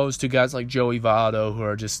 As opposed to guys like Joey Votto who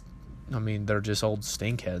are just, I mean, they're just old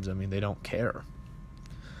stinkheads. I mean, they don't care.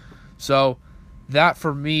 So, that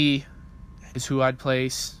for me is who I'd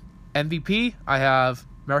place. MVP, I have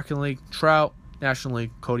American League Trout, National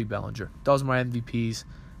League Cody Bellinger. Those are my MVPs.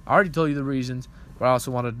 I already told you the reasons, but I also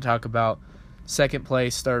wanted to talk about second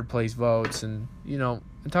place, third place votes, and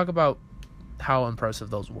talk about how impressive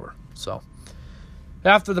those were. So,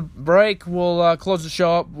 after the break, we'll close the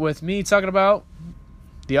show up with me talking about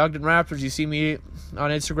the Ogden Raptors. You see me on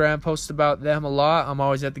Instagram post about them a lot. I'm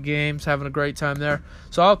always at the games, having a great time there.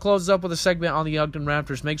 So I'll close up with a segment on the Ogden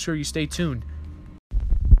Raptors. Make sure you stay tuned.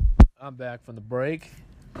 I'm back from the break.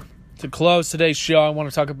 To close today's show, I want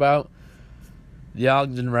to talk about the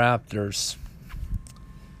Ogden Raptors.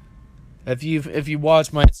 If you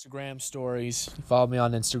watch my Instagram stories, follow me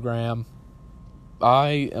on Instagram,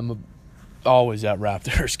 I am always at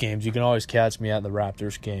Raptors games. You can always catch me at the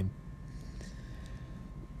Raptors game.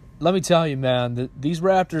 Let me tell you, man, these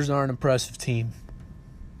Raptors are an impressive team.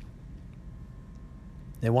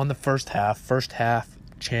 They won the first half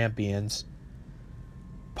champions,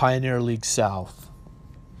 Pioneer League South,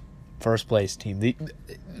 first place team.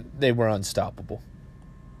 They were unstoppable.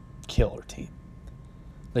 Killer team.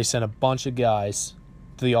 They sent a bunch of guys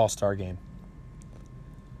to the All-Star game.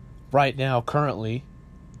 Right now, currently,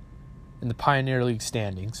 in the Pioneer League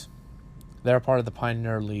standings, they're part of the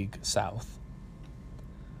Pioneer League South.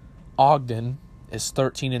 Ogden is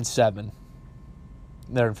 13-7.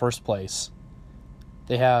 They're in first place.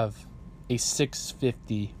 They have a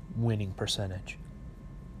 .650 winning percentage.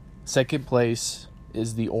 Second place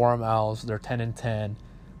is the Orem Owls. They're 10-10.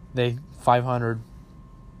 They 500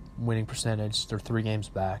 winning percentage. They're 3 games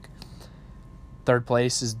back. Third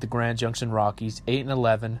place is the Grand Junction Rockies,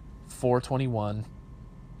 8-11, 421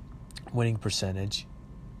 winning percentage.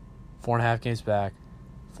 4.5 games back.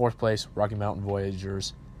 Fourth place, Rocky Mountain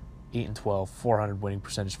Voyagers, 8-12, 400 winning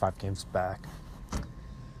percentage, 5 games back.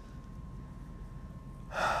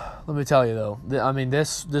 Let me tell you, though,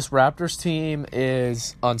 this Raptors team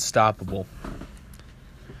is unstoppable.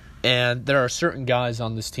 And there are certain guys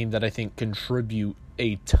on this team that I think contribute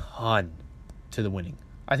a ton to the winning.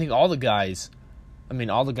 I think all the guys on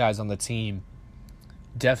the team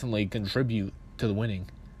definitely contribute to the winning.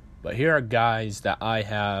 But here are guys that I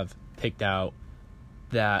have picked out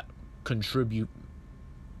that contribute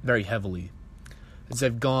very heavily. As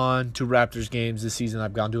I've gone to Raptors games this season,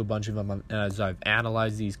 I've gone to a bunch of them. As I've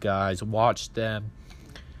analyzed these guys, watched them,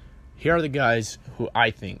 here are the guys who I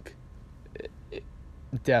think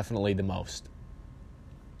definitely the most.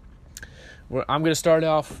 I'm going to start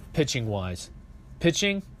off pitching-wise.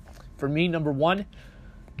 Pitching, for me, number 1,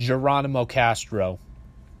 Geronimo Castro.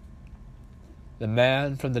 The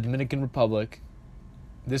man from the Dominican Republic.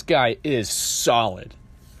 This guy is solid.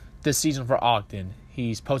 This season for Ogden,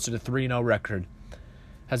 he's posted a 3-0 record.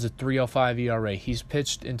 Has a 3.05 ERA. He's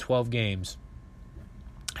pitched in 12 games.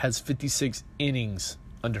 Has 56 innings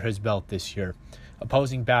under his belt this year.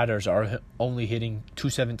 Opposing batters are only hitting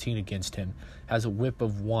 .217 against him. Has a whip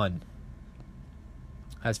of 1.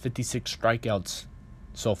 Has 56 strikeouts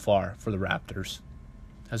so far for the Raptors.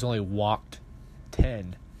 Has only walked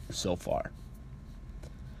 10 so far.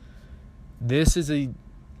 This is a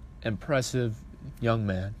impressive young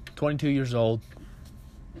man. 22 years old.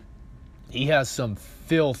 He has some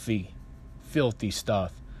filthy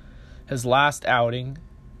stuff. His last outing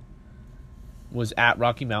was at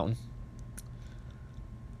Rocky Mountain.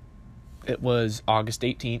 It was August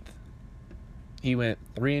 18th. He went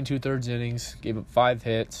 3 2/3 innings, gave up 5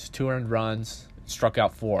 hits, 2 earned runs, struck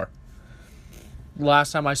out 4.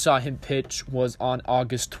 Last time I saw him pitch was on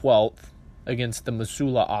August 12th against the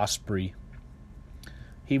Missoula Osprey.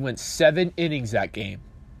 He went 7 innings that game,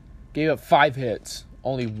 gave up 5 hits,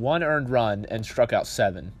 only 1 earned run, and struck out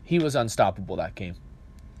 7. He was unstoppable that game.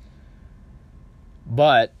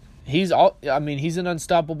 But he's an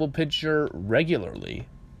unstoppable pitcher regularly.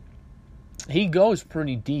 He goes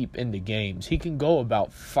pretty deep into games. He can go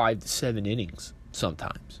about 5 to 7 innings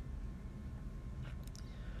sometimes.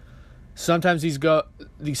 Sometimes these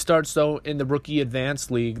starts, though, in the rookie advanced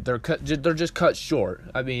league, they're just cut short.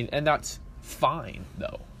 And that's fine,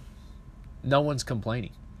 though. No one's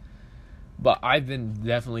complaining. But I've been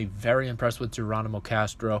definitely very impressed with Geronimo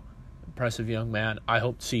Castro. impressive young man. I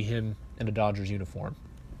hope to see him in a Dodgers uniform.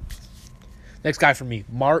 Next guy for me,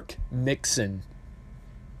 Mark Mixon.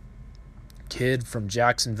 Kid from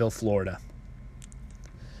Jacksonville, Florida.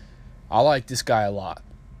 I like this guy a lot.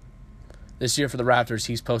 This year for the Raptors,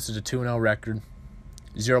 he's posted a 2-0 record,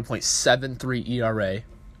 0.73 ERA.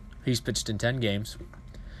 He's pitched in 10 games.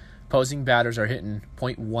 Opposing batters are hitting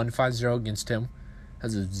 .150 against him.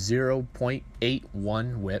 Has a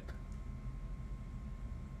 0.81 whip.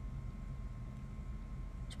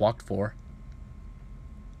 He's walked 4.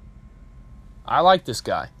 I like this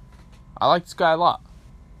guy. I like this guy a lot.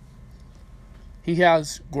 He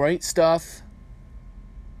has great stuff.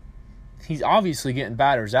 He's obviously getting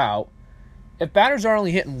batters out. If batters are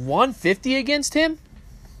only hitting 150 against him,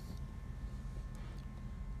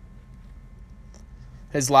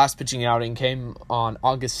 his last pitching outing came on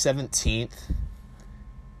August 17th.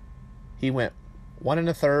 He went 1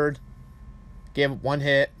 1/3, gave up 1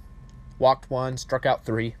 hit, walked 1, struck out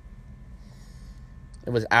 3. It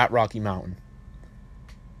was at Rocky Mountain.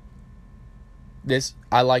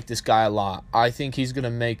 I like this guy a lot. I think he's going to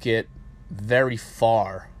make it very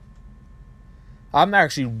far. I'm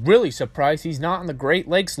actually really surprised he's not in the Great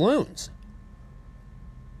Lakes Loons.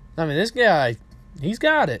 I mean, this guy, he's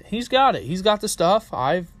got it. He's got it. He's got the stuff.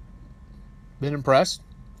 I've been impressed.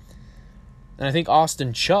 And I think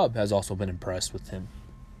Austin Chubb has also been impressed with him.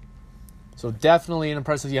 So definitely an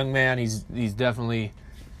impressive young man. He's definitely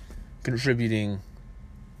contributing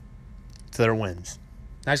to their wins.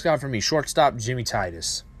 Nice guy for me. Shortstop, Jimmy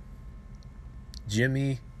Titus.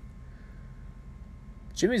 Jimmy's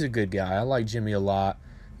a good guy. I like Jimmy a lot.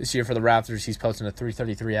 This year for the Raptors, he's posting a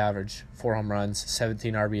 .333 average, 4 home runs,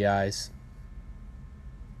 17 RBIs.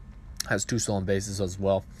 Has 2 stolen bases as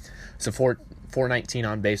well. It's a .419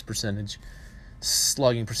 on base percentage,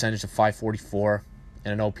 slugging percentage of .544,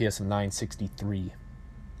 and an OPS of .963.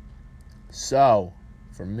 So,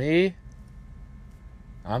 for me,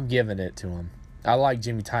 I'm giving it to him. I like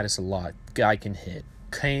Jimmy Titus a lot. Guy can hit.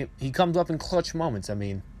 He comes up in clutch moments. I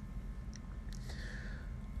mean,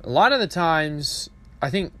 a lot of the times, I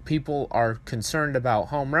think people are concerned about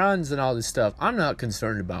home runs and all this stuff. I'm not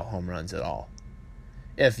concerned about home runs at all.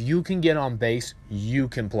 If you can get on base, you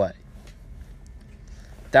can play.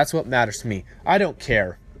 That's what matters to me. I don't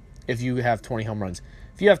care if you have 20 home runs.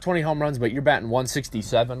 If you have 20 home runs, but you're batting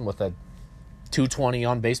 .167 with a .220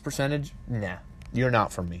 on base percentage, nah, you're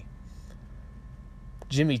not for me.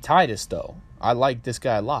 Jimmy Titus, though, I like this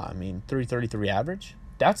guy a lot. I mean, .333 average.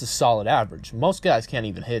 That's a solid average. Most guys can't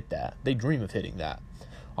even hit that. They dream of hitting that.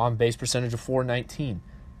 On base percentage of .419.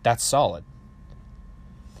 That's solid.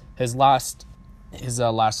 His last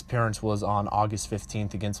appearance was on August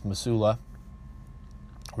 15th against Missoula,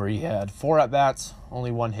 where he had 4 at-bats,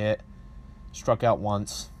 only 1 hit, struck out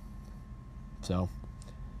once. So,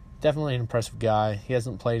 definitely an impressive guy. He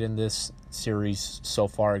hasn't played in this series so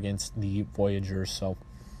far against the Voyagers, so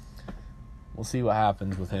we'll see what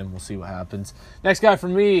happens with him. We'll see what happens. Next guy for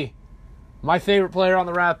me, my favorite player on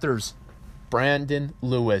the Raptors, Brandon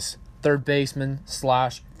Lewis, third baseman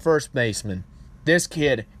 / first baseman. This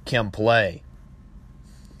kid can play.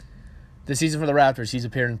 This season for the Raptors, he's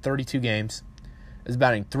appeared in 32 games. Is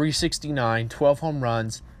batting .369, 12 home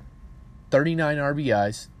runs, 39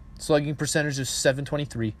 RBIs, slugging percentage of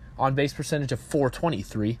 .723, on base percentage of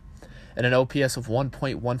 .423, and an OPS of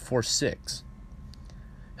 1.146.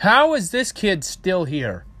 How is this kid still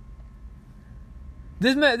here?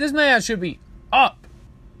 This man should be up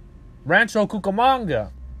Rancho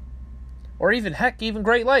Cucamonga, or even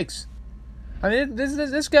Great Lakes. I mean,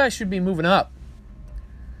 this guy should be moving up.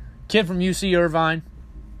 Kid from UC Irvine.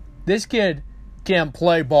 This kid can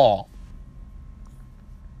play ball.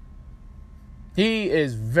 He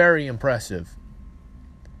is very impressive.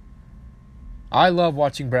 I love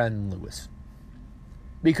watching Brandon Lewis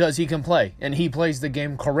because he can play, and he plays the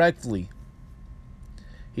game correctly.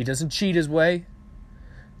 He doesn't cheat his way.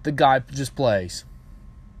 The guy just plays.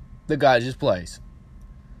 The guy just plays.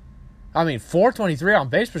 I mean, .423 on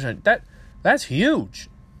base percent. That's huge.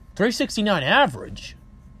 .369 average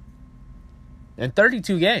in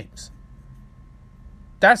 32 games.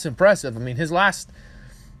 That's impressive. I mean, his last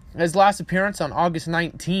appearance on August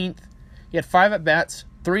 19th, he had 5 at-bats,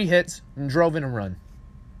 3 hits, and drove in a run.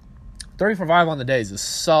 3 for 5 on the day is a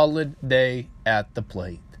solid day at the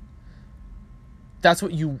plate.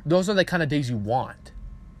 Those are the kind of days you want.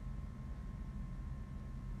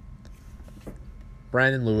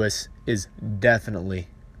 Brandon Lewis is definitely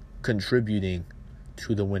contributing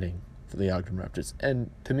to the winning for the Ogden Raptors.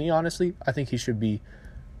 And to me, honestly, I think he should be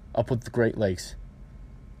up with the Great Lakes.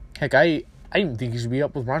 Heck, I even think he should be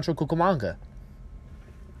up with Rancho Cucamonga.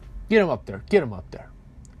 Get him up there.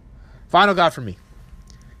 Final guy for me.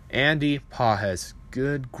 Andy Pages.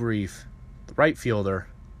 Good grief. The right fielder.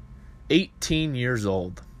 18 years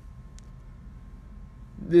old.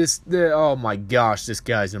 Oh my gosh, this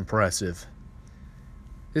guy's impressive.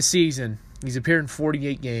 This season, he's appeared in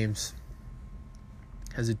 48 games.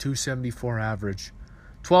 Has a 274 average.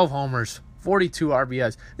 12 homers. 42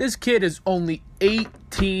 RBIs. This kid is only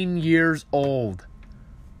 18 years old.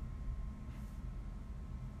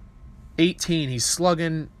 18. He has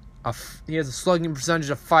a slugging percentage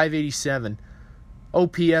of .587.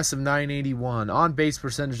 OPS of .981. On-base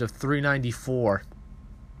percentage of .394.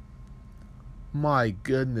 My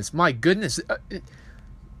goodness.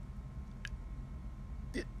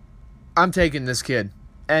 I'm taking this kid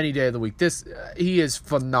any day of the week. He is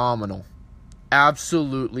phenomenal.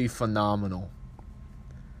 Absolutely phenomenal.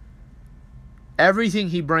 Everything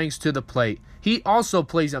he brings to the plate. He also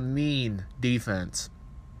plays a mean defense.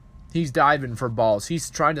 He's diving for balls. He's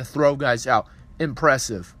trying to throw guys out.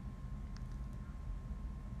 Impressive.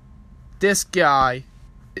 This guy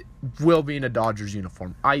will be in a Dodgers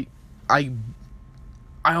uniform. I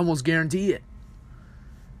almost guarantee it.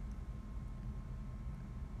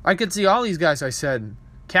 I could see all these guys I said.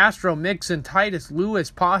 Castro, Mixon, Titus, Lewis,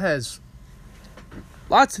 Pages.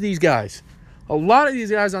 Lots of these guys. A lot of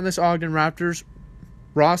these guys on this Ogden Raptors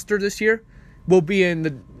roster this year will be in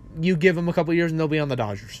the... You give them a couple years and they'll be on the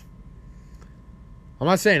Dodgers. I'm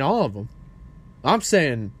not saying all of them. I'm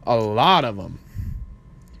saying a lot of them.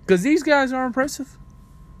 Because these guys are impressive.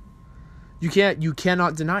 You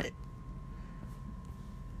cannot deny it.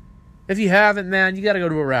 If you haven't, man, you got to go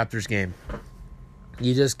to a Raptors game.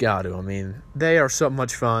 You just got to. I mean, they are so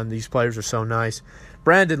much fun. These players are so nice.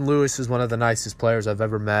 Brandon Lewis is one of the nicest players I've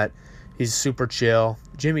ever met. He's super chill.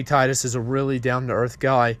 Jimmy Titus is a really down-to-earth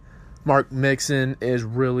guy. Mark Mixon is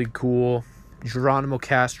really cool. Geronimo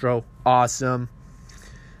Castro, awesome.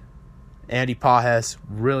 Andy Pages,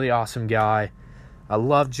 really awesome guy. I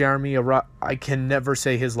love Jeremy I can never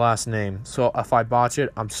say his last name, so if I botch it,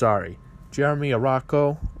 I'm sorry. Jeremy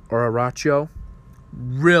Aracho,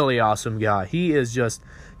 really awesome guy. He's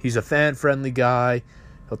a fan-friendly guy.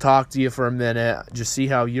 He'll talk to you for a minute, just see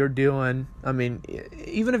how you're doing. I mean,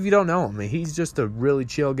 even if you don't know him, he's just a really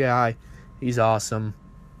chill guy. He's awesome.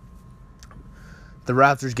 The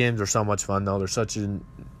Raptors games are so much fun, though. There's such an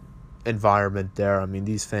environment there. I mean,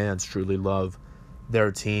 these fans truly love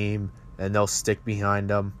their team, and they'll stick behind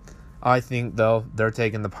them. I think, though, they're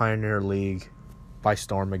taking the Pioneer League by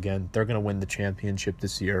storm again. They're going to win the championship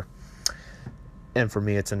this year. And for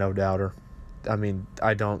me, it's a no-doubter. I mean,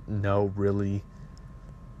 I don't know really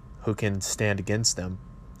who can stand against them.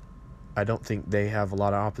 I don't think they have a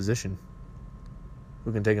lot of opposition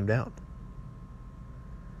who can take them down.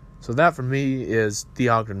 So that, for me, is the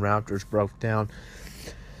Ogden Raptors broke down.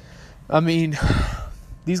 I mean,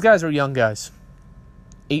 these guys are young guys.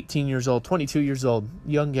 18 years old, 22 years old.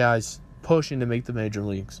 Young guys pushing to make the major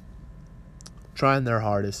leagues. Trying their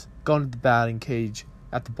hardest. Going to the batting cage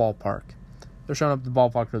at the ballpark. They're showing up at the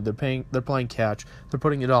ballpark. They're playing catch. They're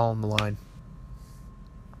putting it all on the line.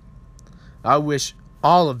 I wish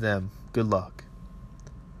all of them good luck.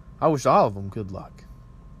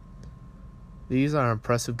 These are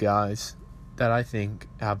impressive guys that I think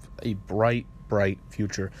have a bright, bright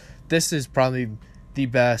future. This is probably the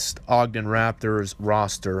best Ogden Raptors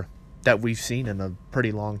roster that we've seen in a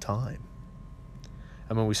pretty long time.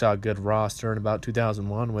 I mean, we saw a good roster in about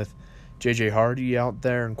 2001 with J.J. Hardy out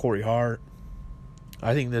there and Corey Hart.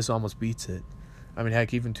 I think this almost beats it. I mean,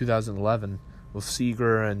 heck, even 2011 with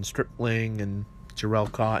Seager and Stripling and Jarrell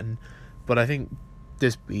Cotton. But I think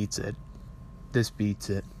this beats it. This beats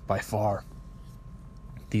it by far.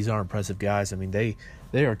 These are impressive guys. I mean, they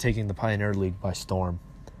are taking the Pioneer League by storm.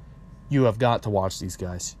 You have got to watch these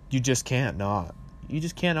guys. You just can't not. You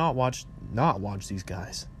just cannot not watch these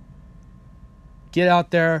guys. Get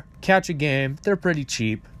out there, catch a game. They're pretty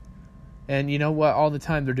cheap. And you know what? All the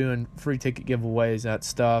time they're doing free ticket giveaways, that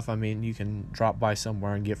stuff. I mean, you can drop by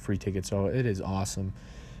somewhere and get free tickets. So it is awesome.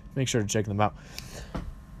 Make sure to check them out.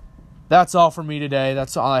 That's all for me today.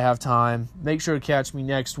 That's all I have time. Make sure to catch me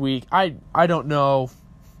next week. I don't know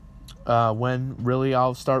when really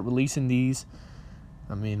I'll start releasing these.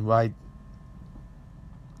 I mean, I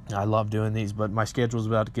love doing these, but my schedule's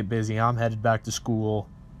about to get busy. I'm headed back to school.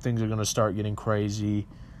 Things are going to start getting crazy.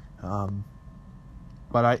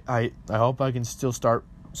 But I hope I can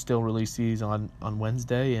still release these on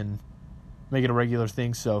Wednesday and make it a regular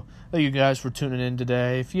thing. So thank you guys for tuning in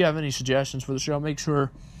today. If you have any suggestions for the show, make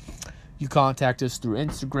sure you contact us through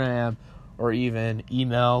Instagram or even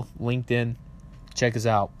email, LinkedIn. Check us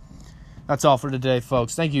out. That's all for today,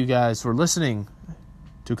 folks. Thank you guys for listening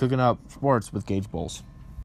to Cooking Up Sports with Gage Bowles.